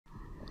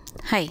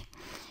Hi,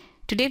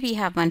 today we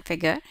have one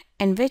figure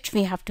in which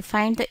we have to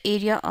find the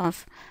area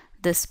of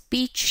this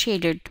peach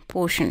shaded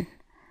portion,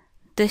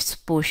 this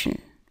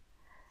portion.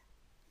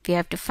 We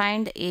have to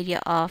find the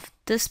area of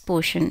this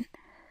portion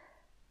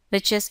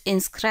which is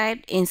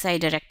inscribed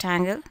inside a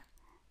rectangle,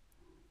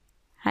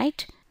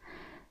 right?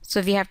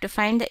 So we have to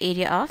find the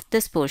area of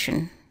this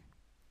portion.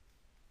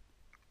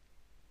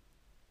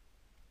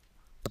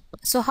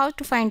 So how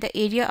to find the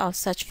area of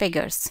such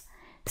figures?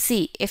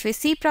 See, if we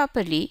see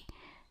properly,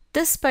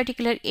 this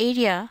particular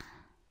area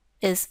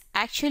is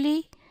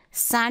actually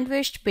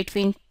sandwiched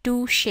between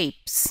two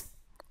shapes,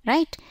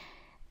 right?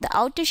 The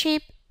outer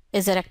shape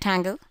is a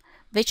rectangle,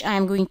 which I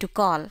am going to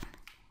call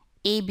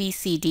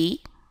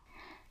ABCD,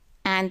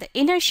 and the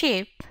inner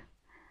shape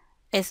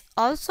is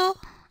also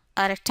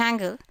a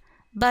rectangle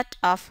but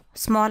of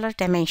smaller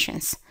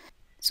dimensions.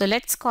 So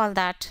let's call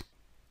that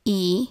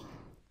E,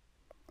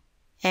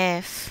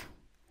 F,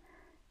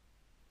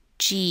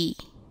 G,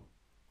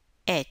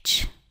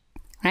 H,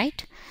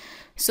 right?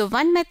 So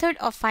one method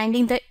of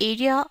finding the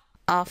area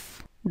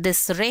of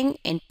this ring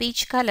in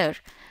peach color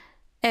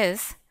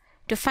is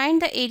to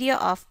find the area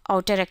of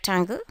outer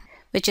rectangle,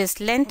 which is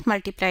length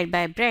multiplied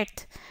by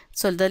breadth.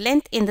 So the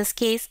length in this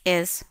case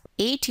is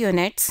 8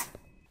 units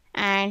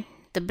and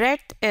the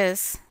breadth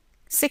is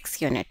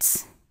 6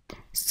 units.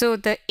 So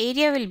the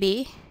area will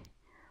be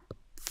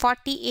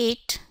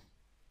 48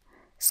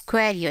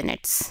 square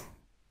units,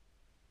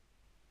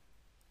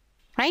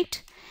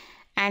 right?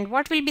 And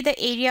what will be the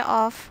area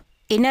of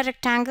inner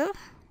rectangle,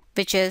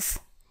 which is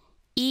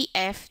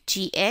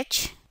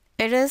EFGH?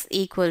 It is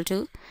equal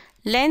to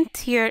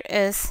length here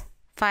is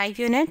 5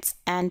 units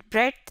and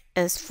breadth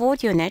is 4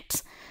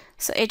 units.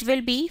 So it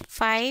will be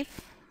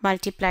 5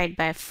 multiplied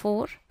by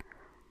 4,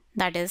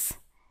 that is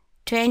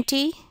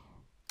 20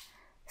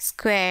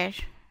 square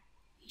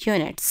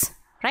units,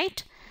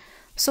 right?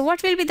 So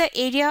what will be the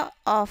area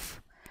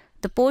of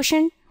the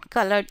portion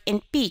colored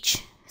in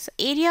peach? So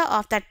area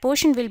of that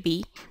portion will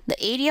be the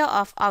area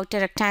of outer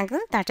rectangle,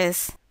 that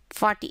is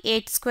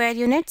 48 square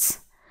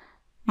units,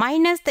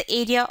 minus the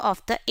area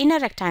of the inner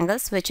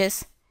rectangles, which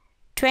is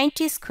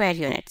 20 square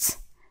units,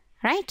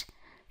 right?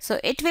 So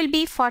it will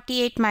be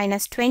 48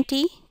 minus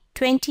 20,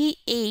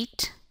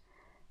 28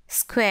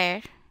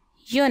 square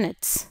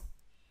units,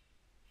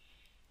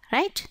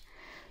 right?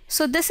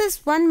 So this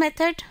is one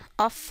method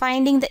of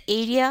finding the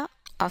area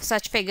of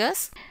such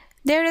figures.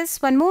 There is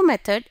one more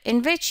method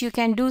in which you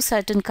can do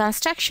certain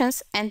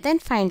constructions and then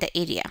find the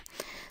area.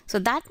 So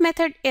that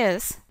method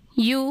is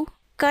you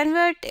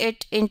convert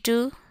it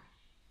into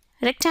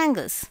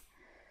rectangles.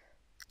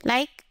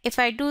 Like if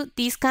I do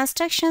these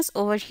constructions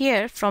over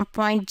here from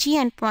point G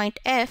and point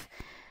F,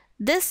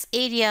 this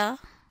area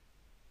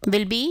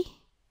will be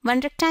one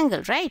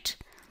rectangle, right?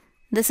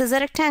 This is a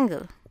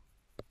rectangle.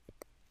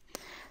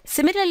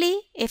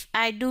 Similarly, if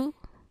I do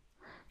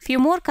few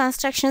more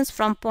constructions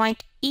from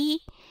point E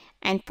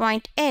and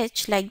point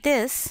H like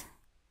this,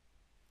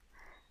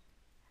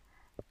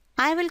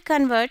 I will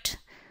convert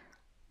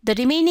the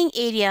remaining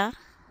area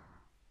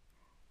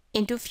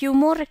into few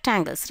more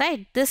rectangles,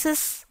 right? This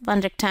is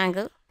one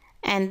rectangle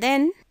and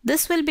then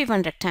this will be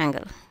one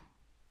rectangle.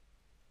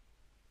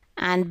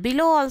 And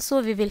below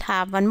also we will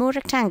have one more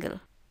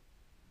rectangle.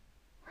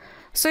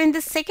 So in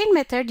the second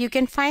method, you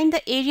can find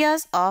the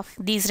areas of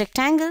these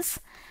rectangles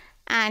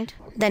and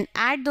then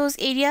add those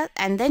areas,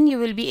 and then you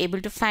will be able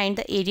to find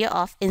the area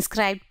of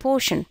inscribed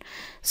portion.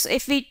 So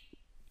if we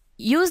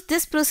use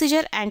this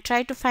procedure and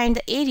try to find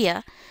the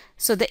area,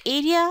 so the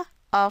area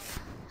of,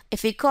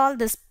 if we call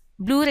this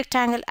blue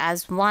rectangle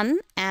as 1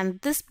 and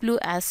this blue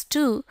as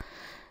 2,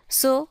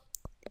 so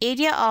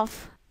area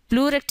of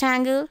blue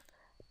rectangle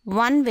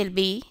 1 will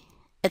be,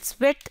 its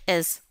width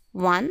is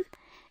 1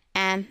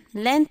 and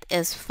length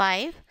is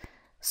 5,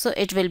 so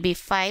it will be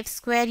 5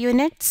 square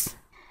units.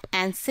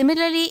 And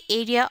similarly,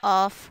 area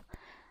of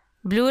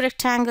blue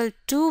rectangle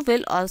 2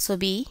 will also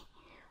be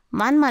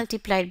 1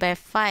 multiplied by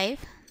 5,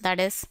 that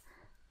is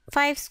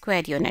 5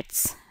 square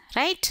units,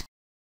 right?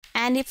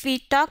 And if we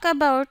talk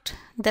about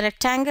the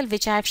rectangle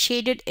which I have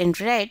shaded in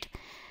red,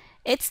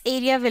 its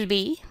area will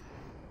be,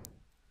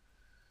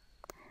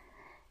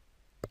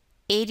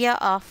 area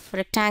of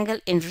rectangle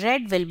in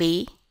red will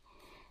be,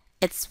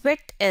 its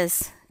width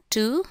is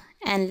 2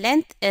 and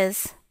length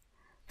is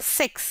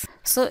 6.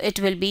 So it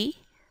will be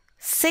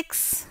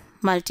 6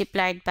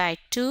 multiplied by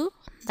 2,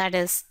 that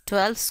is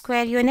 12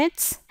 square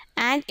units.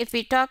 And if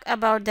we talk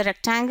about the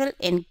rectangle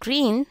in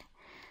green,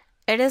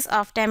 it is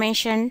of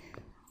dimension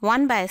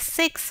 1 by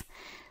 6.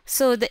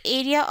 So the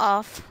area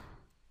of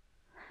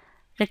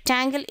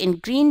rectangle in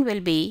green will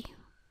be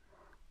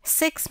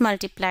 6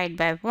 multiplied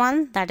by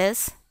 1, that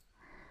is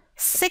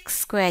 6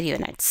 square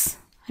units,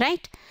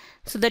 right?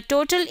 So the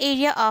total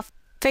area of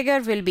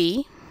figure will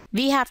be,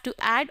 we have to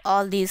add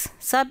all these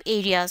sub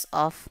areas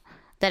of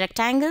the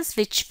rectangles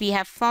which we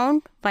have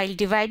found while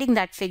dividing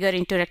that figure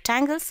into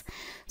rectangles.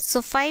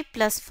 So 5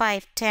 plus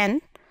 5,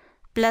 10,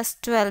 plus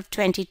 12,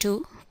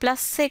 22,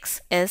 plus 6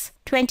 is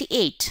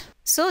 28.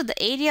 So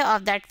the area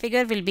of that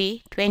figure will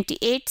be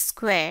 28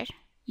 square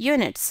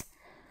units.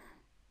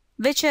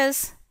 which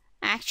is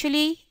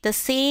actually the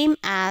same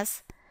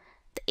as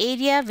the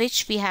area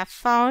which we have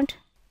found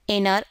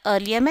in our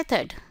earlier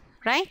method,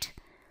 right?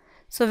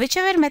 So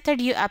whichever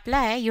method you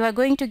apply, you are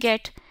going to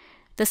get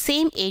the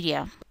same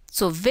area.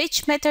 So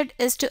which method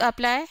is to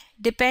apply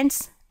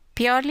depends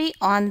purely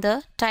on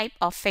the type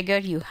of figure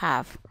you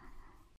have.